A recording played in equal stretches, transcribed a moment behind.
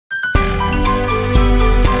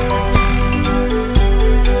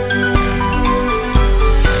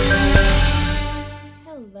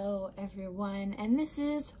this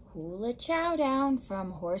is Hulachowdown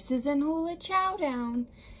from Horses and Hulachowdown.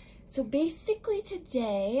 So basically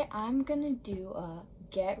today I'm gonna do a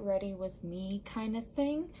get ready with me kind of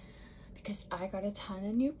thing because I got a ton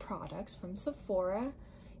of new products from Sephora.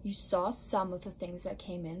 You saw some of the things that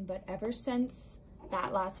came in, but ever since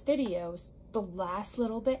that last video, the last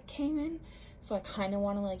little bit came in. So I kind of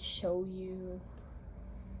want to like show you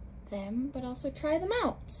them, but also try them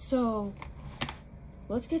out. So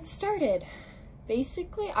let's get started.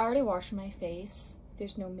 Basically, I already washed my face.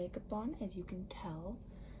 There's no makeup on, as you can tell.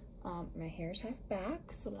 My hair's half back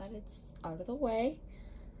so that it's out of the way.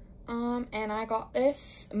 And I got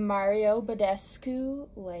this Mario Badescu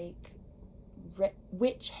like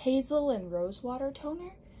witch hazel and rosewater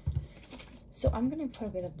toner. So I'm gonna put a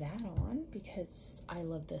bit of that on because I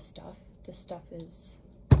love this stuff. This stuff is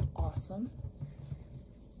awesome.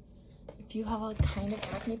 If you have a kind of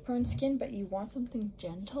acne prone skin but you want something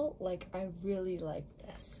gentle, like I really like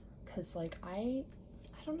this because like I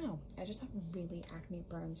don't know, I just have really acne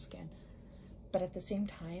prone skin, but at the same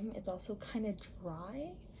time it's also kind of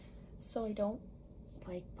dry, so I don't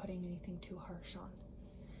like putting anything too harsh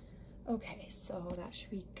on. Okay, so that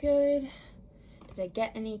should be good. Did I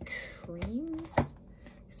get any creams?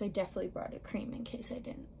 Because I definitely brought a cream in case I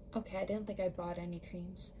didn't. Okay, I didn't think I bought any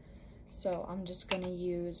creams. So I'm just gonna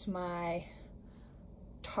use my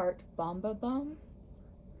Tarte Bomba Balm.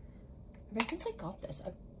 Ever since I got this,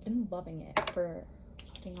 I've been loving it for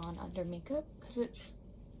putting on under makeup because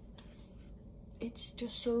it's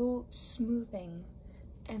just so smoothing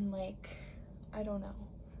and like, I don't know,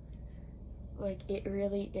 like it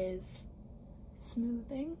really is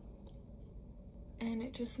smoothing and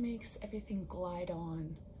it just makes everything glide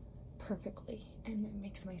on perfectly and it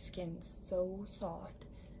makes my skin so soft.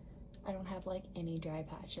 I don't have like any dry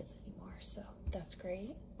patches anymore, so that's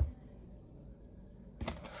great.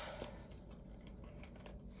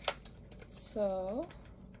 So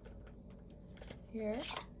here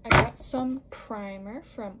I got some primer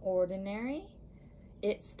from Ordinary.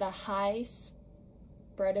 It's the high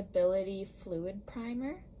spreadability fluid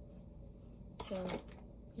primer. So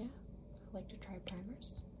yeah, I like to try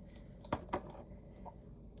primers.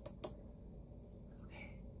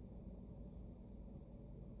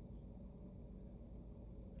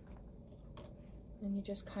 And you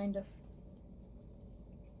just kind of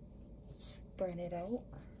spread it out.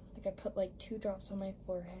 Like I put like 2 drops on my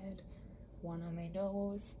forehead, 1 on my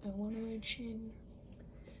nose, and 1 on my chin.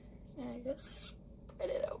 And I just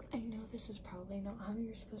spread it out. I know this is probably not how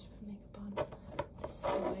you're supposed to put makeup on. This is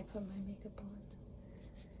how I put my makeup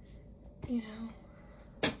on. You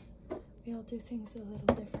know, we all do things a little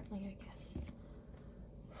differently, I guess.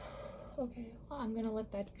 Okay, well, I'm gonna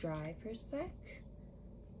let that dry for a sec.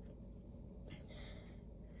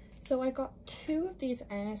 So I got 2 of these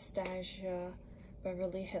Anastasia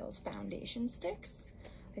Beverly Hills foundation sticks.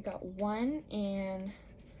 I got one in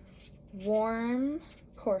warm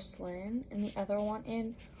porcelain and the other one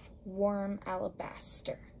in warm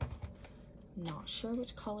alabaster. Not sure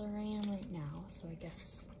which color I am right now, so I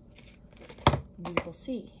guess we will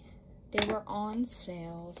see. They were on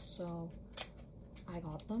sale, so I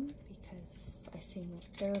got them because I seen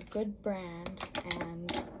they're a good brand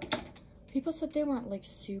and people said they weren't like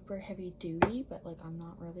super heavy duty, but like I'm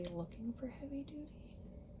not really looking for heavy duty.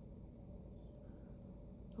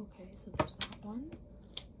 Okay, so there's that one.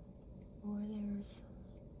 Or there's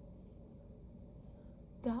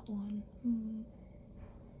that one.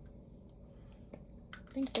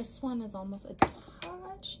 I think this one is almost a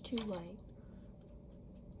touch too light.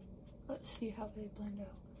 Let's see how they blend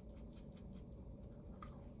out.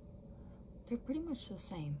 They're pretty much the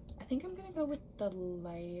same. I think I'm gonna go with the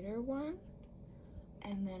lighter one,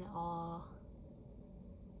 and then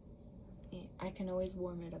I can always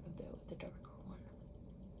warm it up a bit with the darker one.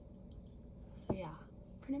 So yeah,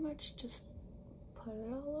 pretty much just put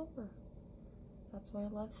it all over. That's why I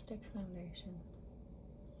love stick foundation.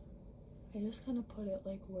 I just kind of put it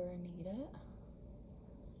like where I need it.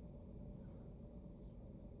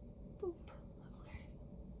 Boop. Okay.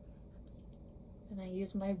 And I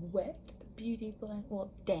use my wet beauty blend, well,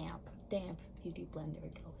 damp beauty blender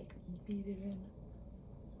to like beat it in.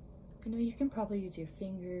 I know you can probably use your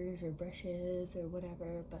fingers or brushes or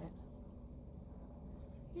whatever, but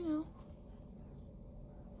you know.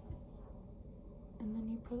 And then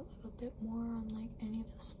you put like a bit more on like any of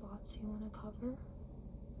the spots you want to cover.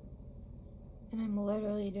 And I'm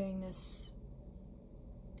literally doing this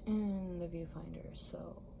in the viewfinder,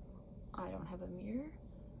 so I don't have a mirror,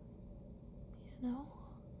 you know.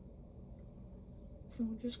 So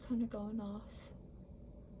I'm just kind of going off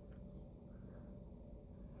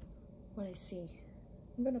what I see.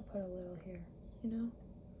 I'm gonna put a little here. you know?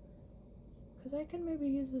 Because I can maybe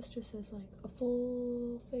use this just as like a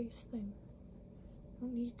full face thing. I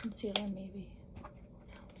don't need concealer, maybe.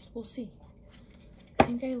 We'll see. I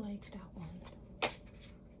think I like that one.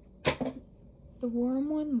 The warm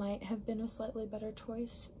one might have been a slightly better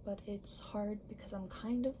choice, but it's hard because I'm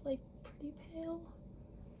kind of like pretty pale.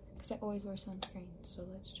 Because I always wear sunscreen. So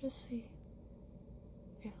let's just see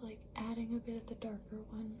if like adding a bit of the darker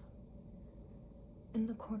one in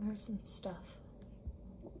the corners and stuff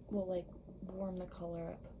will like warm the color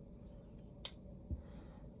up.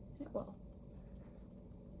 It will.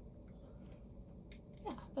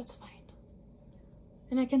 Yeah, that's fine.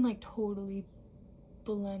 And I can like totally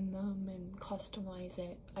blend them and customize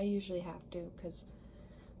it. I usually have to because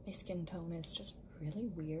my skin tone is just really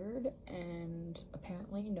weird, and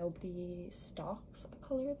apparently nobody stocks a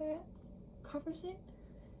color that covers it.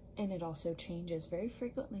 And it also changes very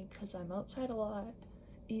frequently because I'm outside a lot,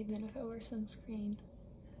 even if I wear sunscreen.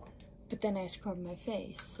 But then I scrub my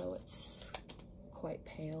face, so it's quite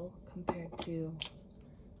pale compared to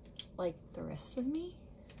like the rest of me.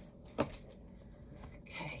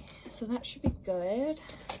 Okay, so that should be good.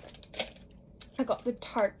 I got the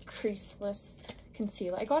Tarte Creaseless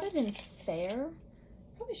Concealer. I got it in fair.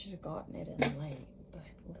 Probably should have gotten it in light, but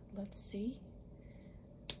let's see.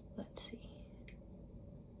 Let's see.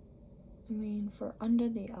 I mean, for under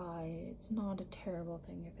the eye, it's not a terrible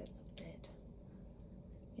thing if it's a bit,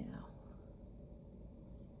 you know.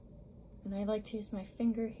 And I like to use my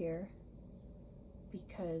finger here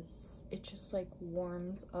because it just like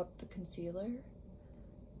warms up the concealer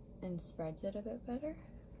and spreads it a bit better.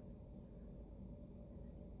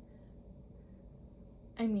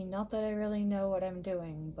 I mean, not that I really know what I'm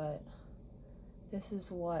doing, but this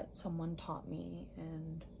is what someone taught me,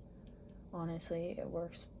 and honestly, it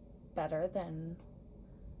works better than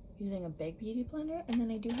using a big beauty blender. And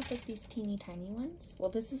then I do have like these teeny tiny ones.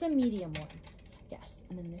 Well, this is a medium one, yes,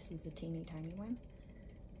 and then this is a teeny tiny one.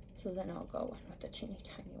 So then I'll go in with the teeny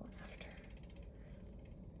tiny one after.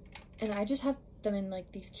 And I just have them in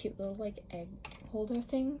like these cute little like egg holder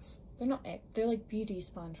things. They're not egg, they're like beauty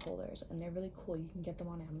sponge holders, and they're really cool. You can get them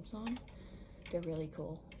on Amazon. They're really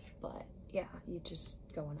cool. But yeah, you just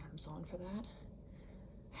go on Amazon for that.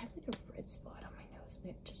 I have like a red spot on my nose and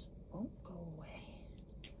it just won't go away.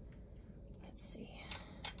 Let's see.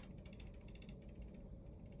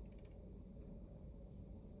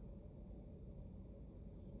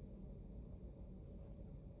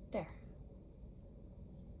 There.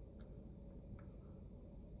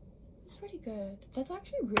 That's pretty good. That's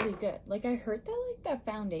actually really good. Like, I heard that like that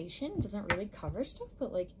foundation doesn't really cover stuff,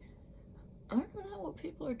 but like I don't know what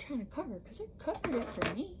people are trying to cover, because it covered it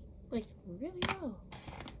for me like really well.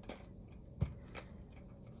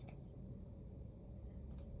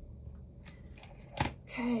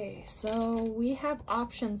 Okay, so we have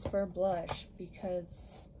options for blush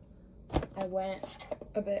because I went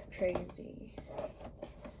a bit crazy.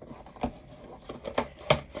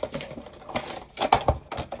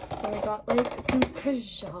 So I got like some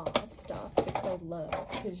Kaja stuff because I love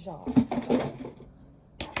Kaja stuff.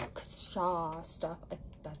 Kaja stuff, if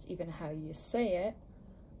that's even how you say it.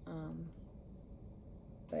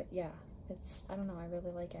 But yeah, it's, I don't know, I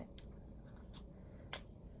really like it.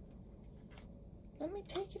 Let me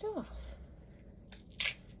take it off.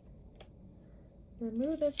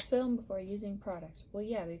 Remove this film before using product. Well,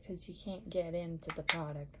 yeah, because you can't get into the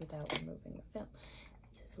product without removing the film.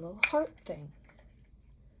 It's this little heart thing.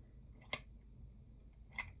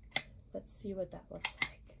 Let's see what that looks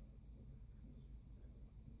like.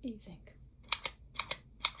 What do you think?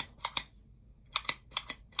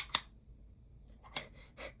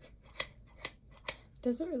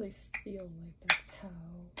 Doesn't really feel like that's how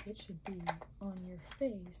it should be on your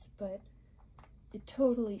face, but it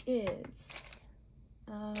totally is.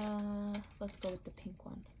 Let's go with the pink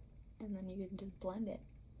one, and then you can just blend it.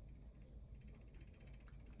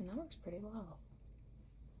 And that works pretty well.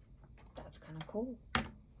 That's kind of cool.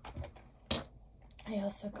 I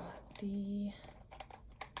also got the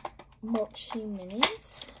Mochi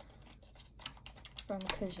Minis from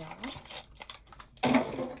Kaja.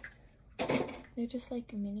 They're just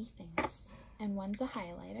like mini things. And one's a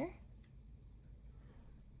highlighter.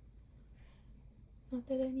 Not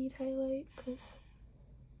that I need highlight because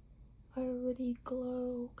I already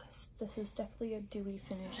glow, because this is definitely a dewy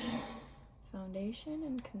finish foundation,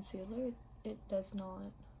 and concealer, it does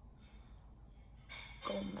not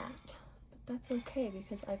go matte. But that's okay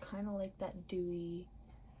because I kind of like that dewy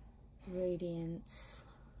radiance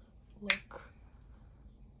look.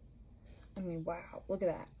 I mean, wow, look at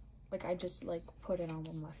that. Like, I just like put it on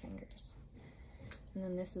with my fingers. And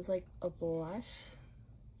then this is like a blush.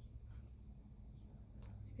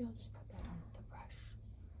 maybe I'll just put that on the brush.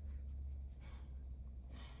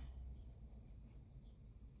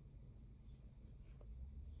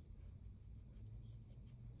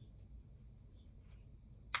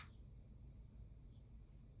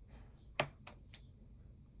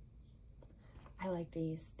 I like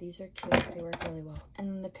these. These are cute. They work really well. And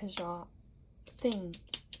then the Kaja thing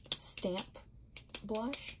stamp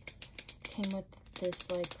blush came with this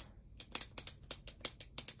like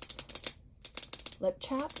lip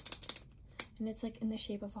chap, and it's like in the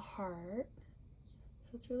shape of a heart, so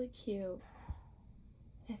it's really cute.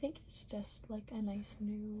 I think it's just like a nice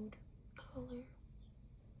nude color.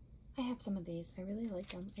 I have some of these. I really like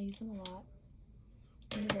them. I use them a lot,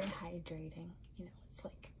 and they're very hydrating. You know, it's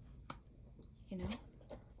like, you know.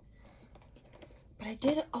 But I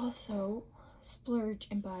did also splurge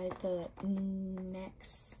and buy the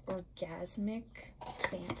NYX Orgasmic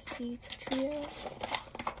Fantasy Trio,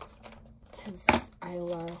 because I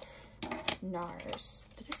love NARS.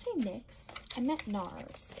 Did I say NYX? I meant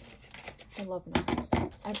NARS. I love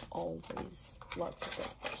NARS. I've always loved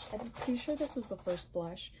this blush. I'm pretty sure this was the first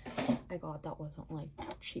blush I got that wasn't like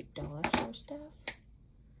cheap dollar store stuff.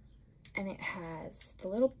 And it has the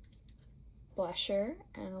little blusher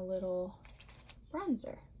and a little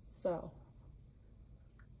bronzer. So,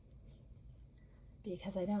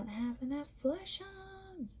 because I don't have enough blush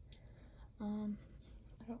on, I don't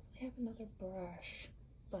really have another brush,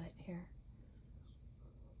 but here,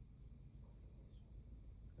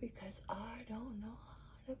 because I don't know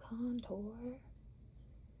how to contour,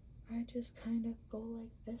 I just kind of go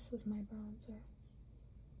like this with my bronzer.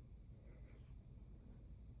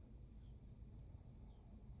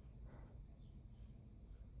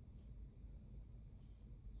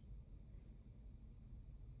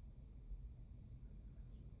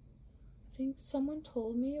 I think someone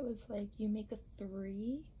told me it was like you make a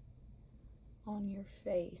 3 on your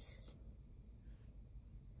face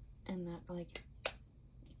and that like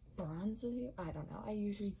bronzes you. I don't know. I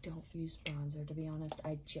usually don't use bronzer, to be honest.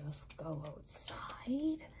 I just go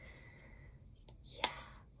outside. Yeah,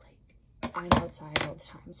 like I'm outside all the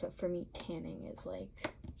time. So for me, tanning is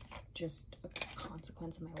like just a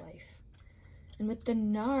consequence of my life. And with the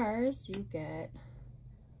NARS, you get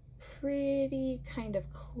pretty kind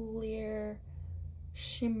of clear,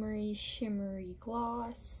 shimmery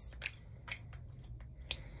gloss.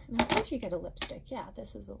 And of course you get a lipstick. Yeah,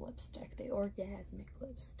 this is a lipstick, the Orgasmic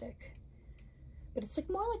lipstick. But it's like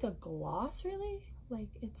more like a gloss, really. Like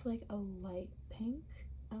it's like a light pink.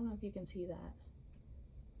 I don't know if you can see that.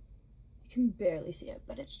 You can barely see it,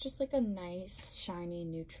 but it's just like a nice, shiny,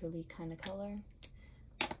 neutrally kind of color.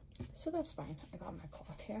 So that's fine. I got my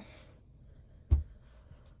cloth here.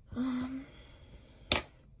 And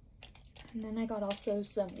then I got also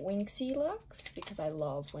some Winxie Lux, because I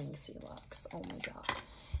love Winxie Lux. Oh my god.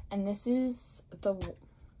 And this is the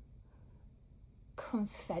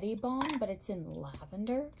confetti bomb, but it's in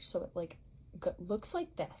lavender, so it like looks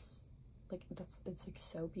like this. Like it's like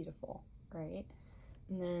so beautiful, right?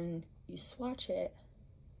 And then you swatch it,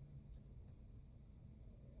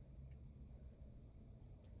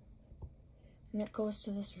 and it goes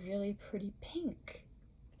to this really pretty pink.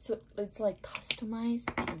 So it's like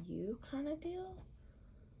customized to you kind of deal.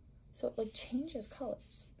 So it like changes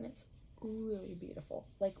colors, and it's really beautiful,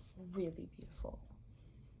 like really beautiful.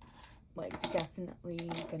 Like definitely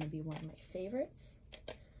gonna be one of my favorites.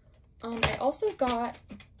 I also got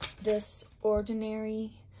this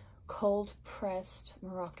Ordinary cold pressed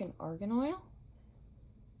Moroccan argan oil.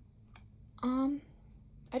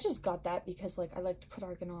 I just got that because like I like to put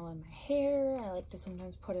argan oil in my hair. I like to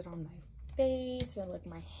sometimes put it on my face or like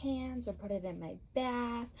my hands, or put it in my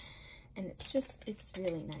bath, and it's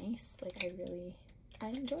really nice. Like I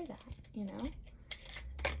enjoy that, you know.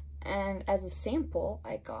 And as a sample,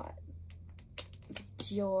 I got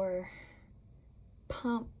your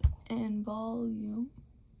Pump and Volume.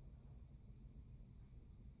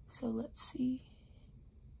 So let's see.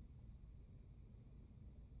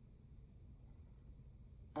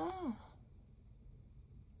 Ah.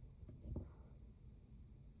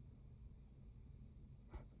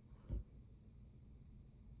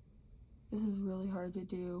 This is really hard to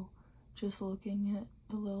do just looking at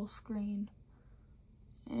the little screen.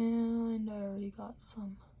 And I already got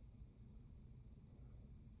some.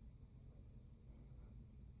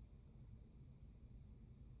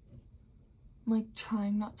 I'm like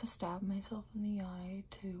trying not to stab myself in the eye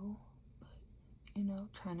too, but you know,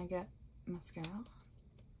 trying to get mascara on.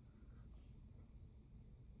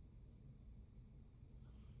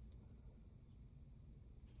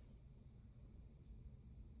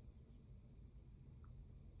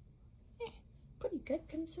 Pretty good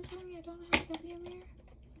considering I don't have a video mirror.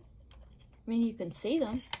 mean, you can see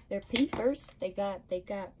them. They're peepers. They got the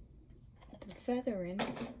feather in.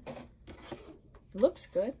 Looks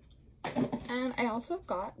good. And I also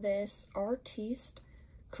got this Artiste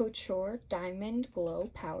Couture Diamond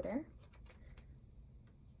Glow Powder,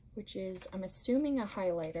 which is, I'm assuming, a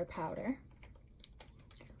highlighter powder.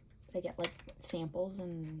 I get like samples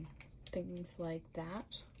and things like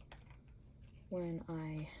that when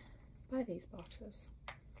I buy these boxes.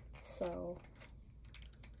 So,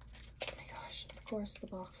 oh my gosh, of course the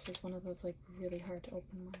box is one of those like really hard to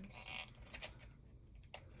open ones.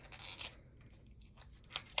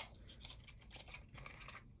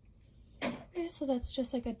 Okay, so that's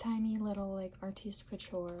just like a tiny little like Artiste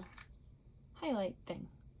Couture highlight thing.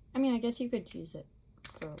 I mean, I guess you could use it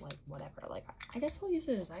for like whatever. Like, I guess we'll use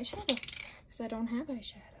it as eyeshadow because I don't have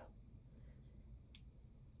eyeshadow.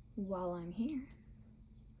 While I'm here,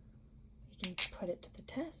 we can put it to the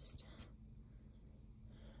test.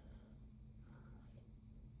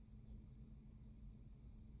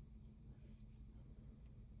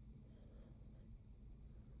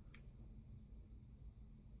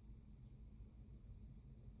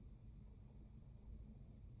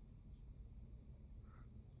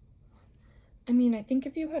 I mean, I think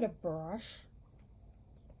if you had a brush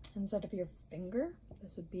instead of your finger,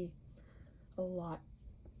 this would be a lot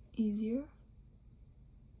easier.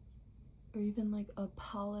 Or even like a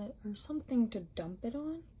palette or something to dump it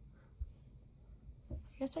on. I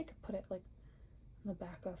guess I could put it like on the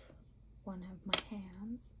back of one of my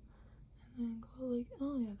hands. And then go like,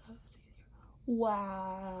 oh yeah, that was easier.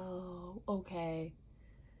 Wow. Okay.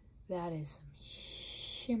 That is some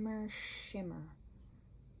shimmer, shimmer.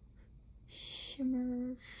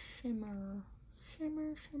 Shimmer, shimmer,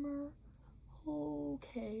 shimmer, shimmer.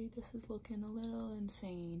 Okay, this is looking a little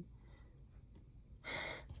insane.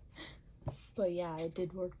 But yeah, it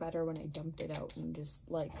did work better when I dumped it out and just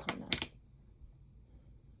like kind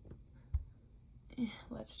of...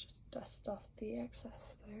 let's just dust off the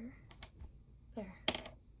excess there. There.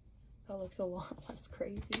 That looks a lot less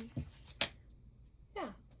crazy.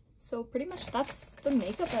 Yeah. So pretty much that's the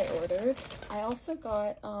makeup I ordered. I also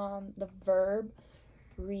got the Verb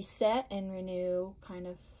Reset and Renew kind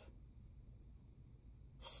of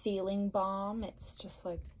sealing balm. It's just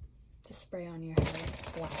like to spray on your hair.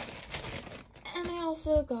 It's wet. And I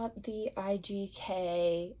also got the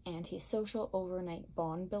IGK Antisocial Overnight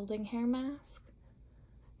Bond Building Hair Mask.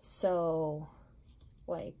 So,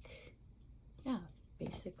 like, yeah,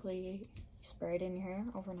 basically you spray it in your hair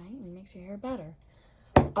overnight and it makes your hair better.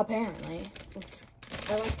 Apparently.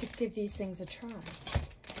 I like to give these things a try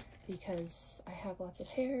because I have lots of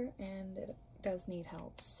hair and it does need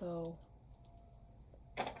help. So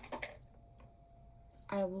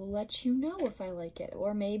I will let you know if I like it,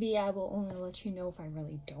 or maybe I will only let you know if I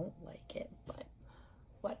really don't like it, but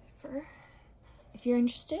whatever. If you're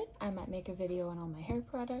interested, I might make a video on all my hair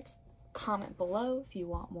products. Comment below if you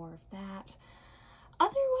want more of that.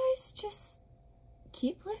 Otherwise, just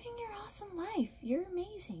keep living your awesome life. You're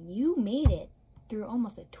amazing. You made it through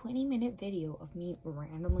almost a 20-minute video of me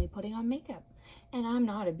randomly putting on makeup. And I'm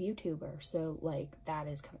not a YouTuber, so like that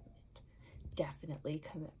is commitment. Definitely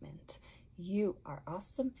commitment. You are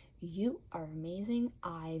awesome. You are amazing.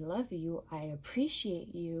 I love you. I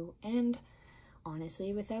appreciate you. And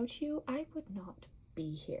honestly, without you, I would not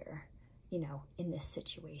be here, you know, in this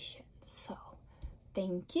situation. So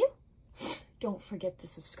thank you. Don't forget to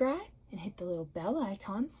subscribe and hit the little bell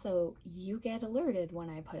icon so you get alerted when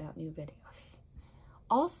I put out new videos.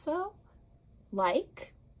 Also,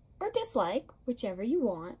 like or dislike, whichever you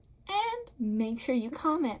want, and make sure you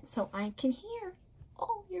comment so I can hear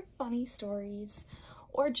all your funny stories,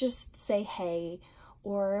 or just say hey,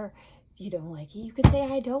 or if you don't like it, you could say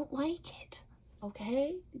I don't like it,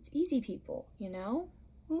 okay? It's easy, people, you know?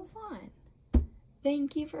 Move on.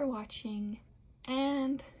 Thank you for watching,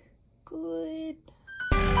 and good